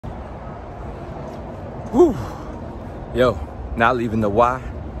Whew. Yo, not leaving the Y.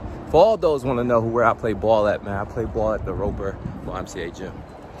 For all those want to know where I play ball at, man, I play ball at the Roper YMCA gym.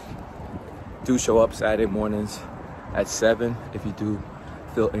 Do show up Saturday mornings at 7 if you do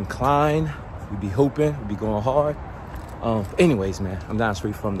feel inclined. We be hooping, we be going hard. Anyways, man, I'm down the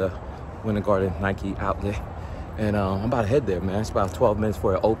street from the Winter Garden Nike outlet, and I'm about to head there, man. It's about 12 minutes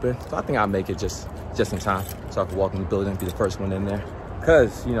before it open, so I think I'll make it just in time, so I can walk in the building, be the first one in there.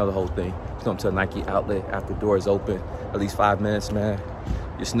 Cause you know the whole thing. You come to a Nike outlet after doors open, at least 5 minutes, man.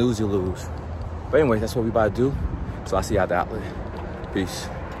 You snooze, you lose. But anyway, that's what we about to do. So I'll see you at the outlet. Peace.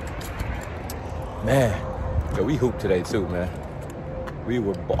 Man, yo, we hooped today too, man. We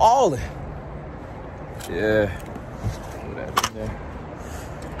were balling. Yeah.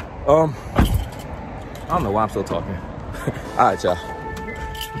 I don't know why I'm still talking. All right, y'all.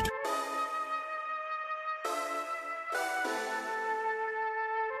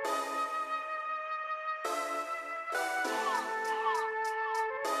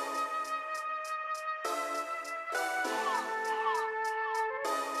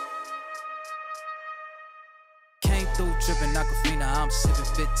 Dripping Aquafina, I'm sipping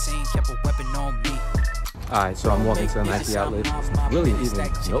 15, kept a weapon on me. Alright, so I'm walking to the Nike outlet. Really,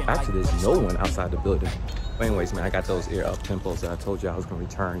 actually, there's no one outside the building. But anyways, man, I got those ear up tempos that I told you I was gonna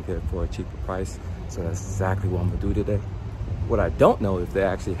return here for a cheaper price. So that's exactly what I'm gonna do today. What I don't know if they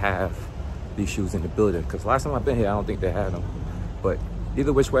actually have these shoes in the building, because last time I've been here, I don't think they had them. But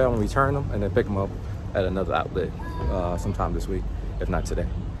either which way, I'm gonna return them and then pick them up at another outlet sometime this week, if not today.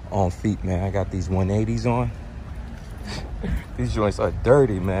 On feet, man, I got these 180s on. These joints are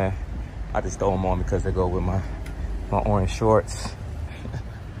dirty, man. I just throw them on because they go with my orange shorts.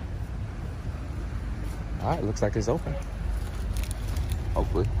 All right, looks like it's open.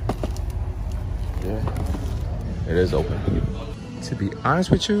 Hopefully. Yeah, it is open. To be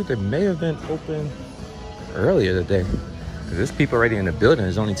honest with you, they may have been open earlier today. There's people already in the building.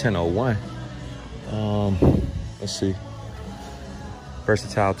 It's only 10:01. Let's see.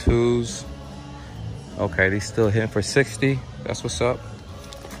 Versatile 2s. Okay, they still hitting for 60. That's what's up.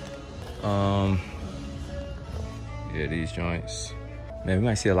 Yeah, these joints. Man, we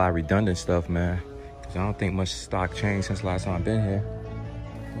might see a lot of redundant stuff, man. Cause I don't think much stock changed since last time I've been here.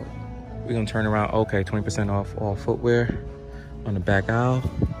 We're gonna turn around. Okay, 20% off all footwear on the back aisle.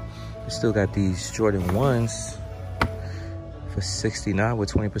 We still got these Jordan 1s for 69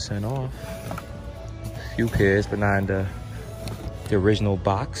 with 20% off. A few pairs, but not in the original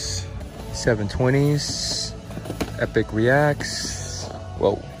box. 720s, Epic Reacts,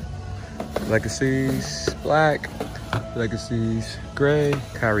 whoa, Legacies, black, Legacies, gray,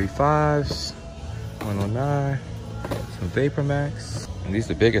 Kyrie 5s, 109, some Vapor Max, and these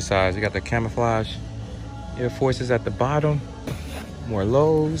are the bigger size. You got the camouflage Air Forces at the bottom, more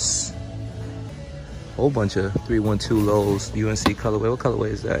lows, whole bunch of 312 lows, UNC colorway. What colorway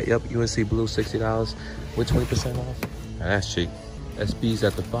is that? Yep, UNC blue, $60 with 20% off. Now that's cheap. SB's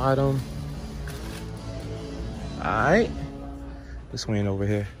at the bottom. All right, let's swing over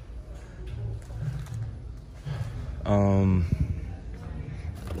here.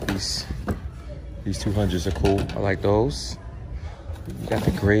 These 200s are cool. I like those. You got the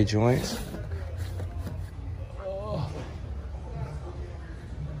gray joints.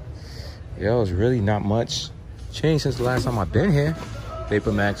 Yo, it's really not much changed since the last time I've been here.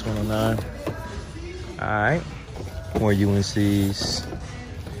 Vapor Max 109. All right, more UNCs.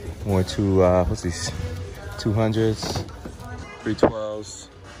 More what's these? 200s, 312s,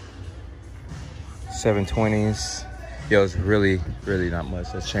 720s. Yo, it's really not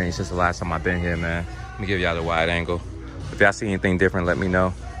much that's changed since the last time I've been here, man. Let me give y'all the wide angle. If y'all see anything different, let me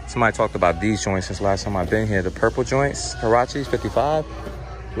know. Somebody talked about these joints since last time I've been here. The purple joints, Hirachis, 55,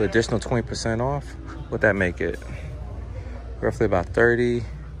 with additional 20% off. What'd that make it? Roughly about $30,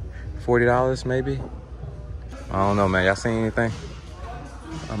 $40 maybe? I don't know, man. Y'all seen anything?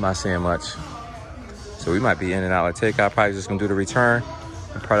 I'm not seeing much. So we might be in and out. Like takeout, probably just gonna do the return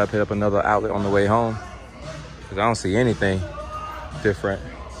and probably hit up another outlet on the way home. Cause I don't see anything different.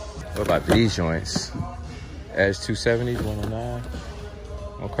 What about these joints? Edge 270s, 109.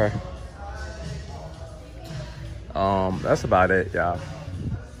 Okay. That's about it, y'all.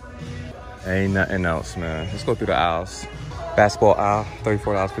 Ain't nothing else, man. Let's go through the aisles. Basketball aisle,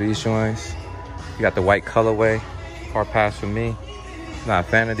 $34 for these joints. You got the white colorway, hard pass for me. Not a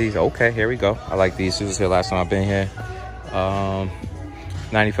fan of these. Okay, here we go. I like these. This was here last time I've been here.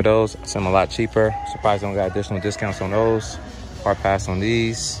 90 for those. Some a lot cheaper. Surprised I don't got additional discounts on those. Hard pass on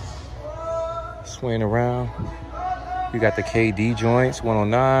these. Swing around. You got the KD joints,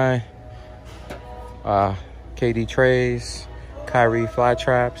 109. KD trays, Kyrie fly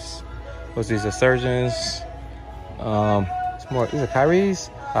traps, What's these are surgeons? It's more, these are Kyrie's.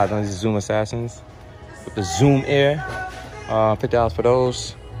 No, these are Zoom Assassins with the Zoom Air. $50 for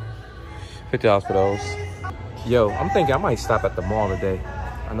those. $50 for those. Yo, I'm thinking I might stop at the mall today.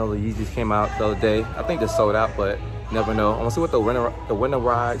 I know the Yeezys came out the other day. I think they're sold out, but never know. I want to see what the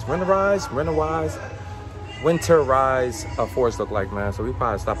winterized fours look like, man. So we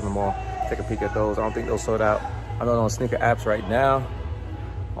probably stop in the mall, take a peek at those. I don't think those sold out. I know they're on sneaker apps right now.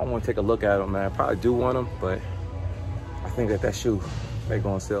 I want to take a look at them, man. I probably do want them, but I think that shoe may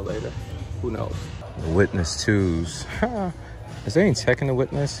go on sale later. Who knows? The Witness 2s. Is there any tech in the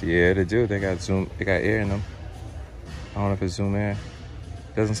Witness? Yeah, they do. They got Zoom. They got air in them. I don't know if it's Zoom Air.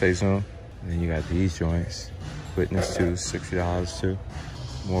 It doesn't say Zoom. And then you got these joints. Witness 2s, $60 too.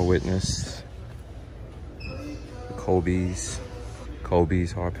 More Witness. The Kobe's.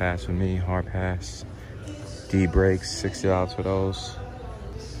 Kobe's, hard pass for me, hard pass. D-brakes, $60 for those.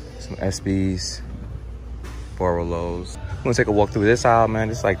 Some SBs. Borrow lows. I'm gonna take a walk through this aisle, man.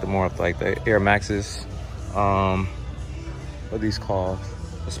 This is like the more of like the Air Maxes. What are these called?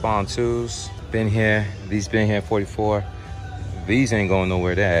 The Spawn 2s. Been here. These been here 44. These ain't going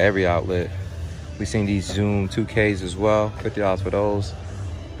nowhere. They're at every outlet. We seen these Zoom 2Ks as well. $50 for those.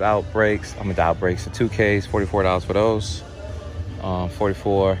 The Outbreaks. The Outbreaks. The 2Ks. $44 for those.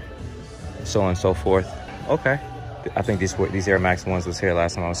 44. So on and so forth. Okay. I think these Air Max ones was here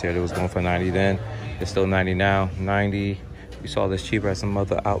last time I was here. They was going for 90 then. They're still 90 now. 90. We saw this cheaper at some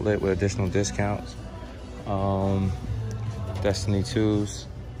other outlet with additional discounts. Destiny 2s.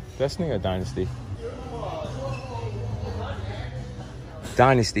 Destiny or Dynasty?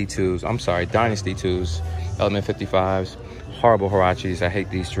 Dynasty 2s. I'm sorry, Dynasty 2s. Element 55s. Horrible Huaraches. I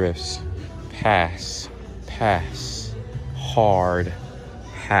hate these drifts. Pass. Pass. Hard.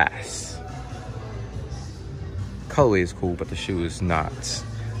 Pass. Colorway is cool, but the shoe is not.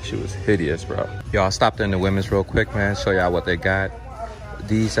 The shoe is hideous, bro. Y'all, stopped in the women's real quick, man. Show y'all what they got.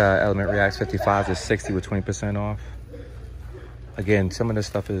 These Element Reacts 55s is 60 with 20% off. Again, some of the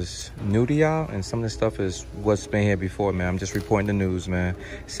stuff is new to y'all, and some of the stuff is what's been here before, man. I'm just reporting the news, man.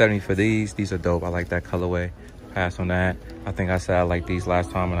 70 for these. These are dope. I like that colorway. Pass on that. I think I said I like these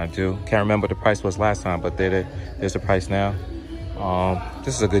last time, and I do. Can't remember what the price was last time, but there's the price now.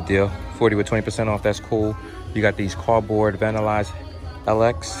 This is a good deal. 40 with 20% off. That's cool. You got these cardboard vandalized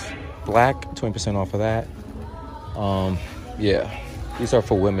LX black, 20% off of that. Yeah, these are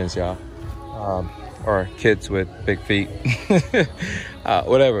for women's, y'all. Or kids with big feet.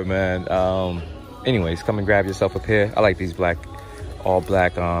 Whatever, man. Anyways, come and grab yourself a pair. I like these black, all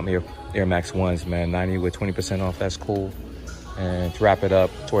black Air Max 1s, man. 90 with 20% off. That's cool. And to wrap it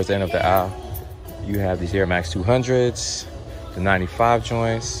up, towards the end of the aisle, you have these Air Max 200s, the 95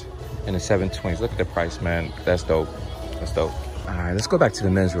 joints, and the 720s. Look at the price, man. That's dope. That's dope. All right, let's go back to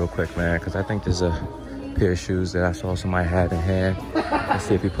the men's real quick, man, because I think there's a pair of shoes that I saw somebody had in hand. Let's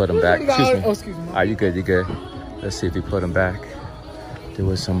see if he put them back. Excuse me. Oh, excuse me. All right, you good, you good. Let's see if he put them back. There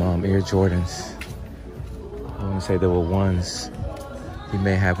was some Air Jordans. I want to say there were ones. He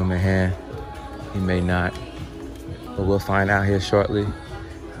may have them in hand. He may not. But we'll find out here shortly.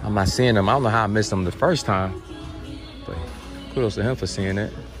 I'm not seeing them. I don't know how I missed them the first time. But kudos to him for seeing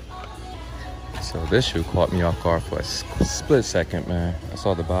it. So this shoe caught me off guard for a split second, man. I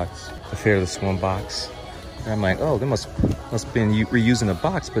saw the box, the Fearless One box. And I'm like, oh, they must have been reusing the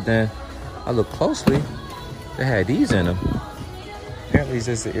box. But then I looked closely, they had these in them. Apparently these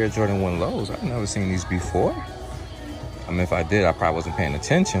is the Air Jordan 1 lows. I've never seen these before. I mean, if I did, I probably wasn't paying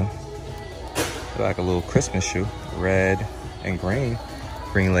attention. They're like a little Christmas shoe, red and green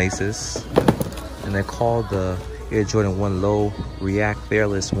laces. And they're called the Air Jordan 1 Low React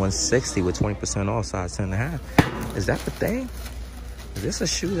Fearless 160 with 20% off, size 10.5. Is that the thing? Is this a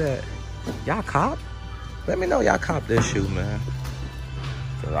shoe that y'all cop? Let me know y'all cop this shoe, man.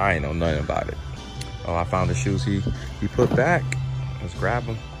 Cause I ain't know nothing about it. Oh, I found the shoes he put back. Let's grab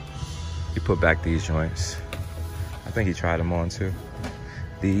them. He put back these joints. I think he tried them on too.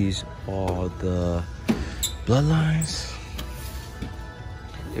 These are the Bloodlines.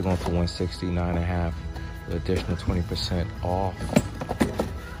 They're going for 169.5 with additional 20% off.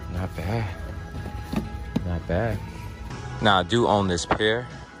 Not bad. Not bad. Now I do own this pair.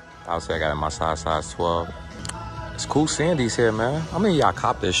 I would say I got it in my size 12. It's cool seeing these here, man. How many of y'all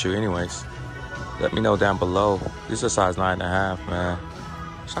cop this shoe anyways? Let me know down below. These are size 9.5, man.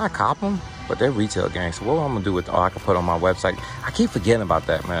 Should I cop them? But they're retail gang, so what I'm gonna do with, I can put on my website. I keep forgetting about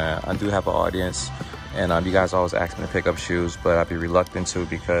that, man. I do have an audience, and you guys always ask me to pick up shoes, but I'd be reluctant to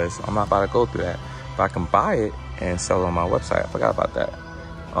because I'm not about to go through that. But I can buy it and sell it on my website. I forgot about that.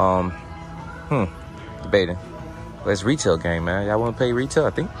 Debating. But it's retail game, man. Y'all want to pay retail?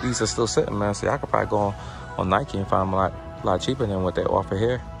 I think these are still sitting, man. So y'all could probably go on Nike and find them a lot cheaper than what they offer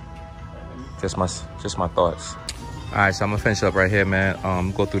here. Just my thoughts. All right, so I'm gonna finish up right here,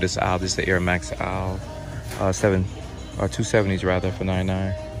 man. Go through this aisle. This is the Air Max aisle, 270s rather for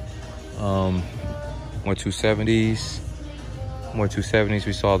 $99. More 270s. More 270s.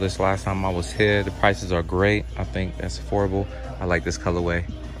 We saw this last time I was here. The prices are great. I think that's affordable. I like this colorway.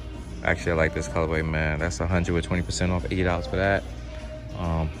 Actually, I like this colorway, man. That's 100 with 20% off, $80 for that.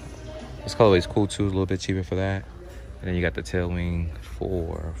 This colorway is cool too, a little bit cheaper for that. And then you got the Tailwing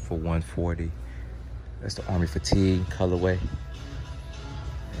 4 for $140. That's the Army Fatigue colorway.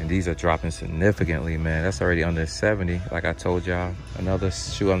 And these are dropping significantly, man. That's already under 70. Like I told y'all, another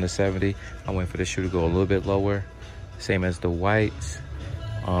shoe under 70. I went for this shoe to go a little bit lower. Same as the whites.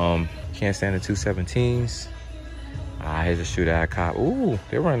 Can't stand the 217s. Here's a shoe that I caught. Ooh,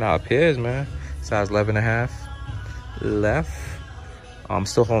 they're running out of pairs, man. Size 11.5 left. I'm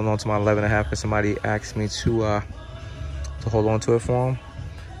still holding on to my 11.5 because somebody asked me to hold on to it for them.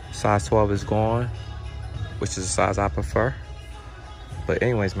 Size 12 is gone, which is the size I prefer. But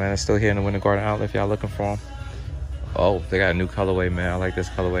anyways, man, it's still here in the Winter Garden outlet if y'all looking for them. Oh, they got a new colorway, man. I like this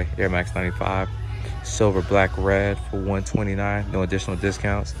colorway. Air Max 95. Silver, black, red for $129. No additional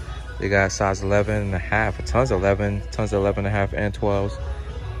discounts. They got size 11.5, tons of 11, tons of 11.5 and 12s.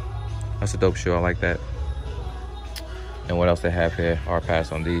 That's a dope shoe. I like that. And what else they have here? Our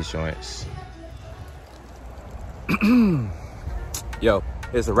pass on these joints. Yo,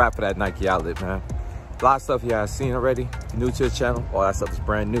 here's a wrap for that Nike outlet, man. A lot of stuff you guys seen already. New to the channel, all that stuff is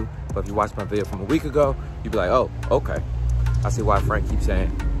brand new. But if you watched my video from a week ago, you'd be like, oh, okay. I see why Frank keeps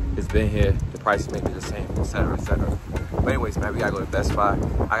saying it's been here, the price may be the same, etc., etc. But anyways, man, we gotta go to Best Buy.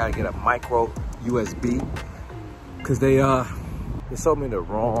 I gotta get a micro USB because they sold me the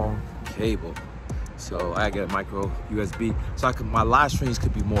wrong cable. So I gotta get a micro USB so my live streams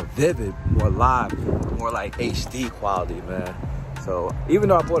could be more vivid, more live, more like HD quality, man. So even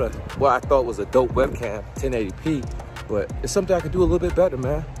though I bought what I thought was a dope webcam, 1080p, but it's something I could do a little bit better,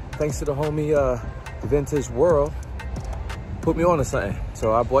 man. Thanks to the homie, the Vintage World, put me on to something.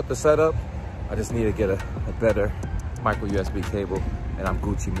 So I bought the setup. I just need to get a better micro USB cable, and I'm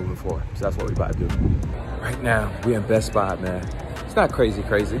Gucci moving forward. So that's what we about to do. Right now, we're in Best Buy, man. It's not crazy,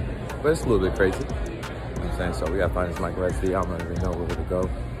 but it's a little bit crazy. You know what I'm saying? So we gotta find this micro SD. I don't even know where to go.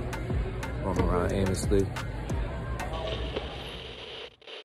 Roaming around aimlessly.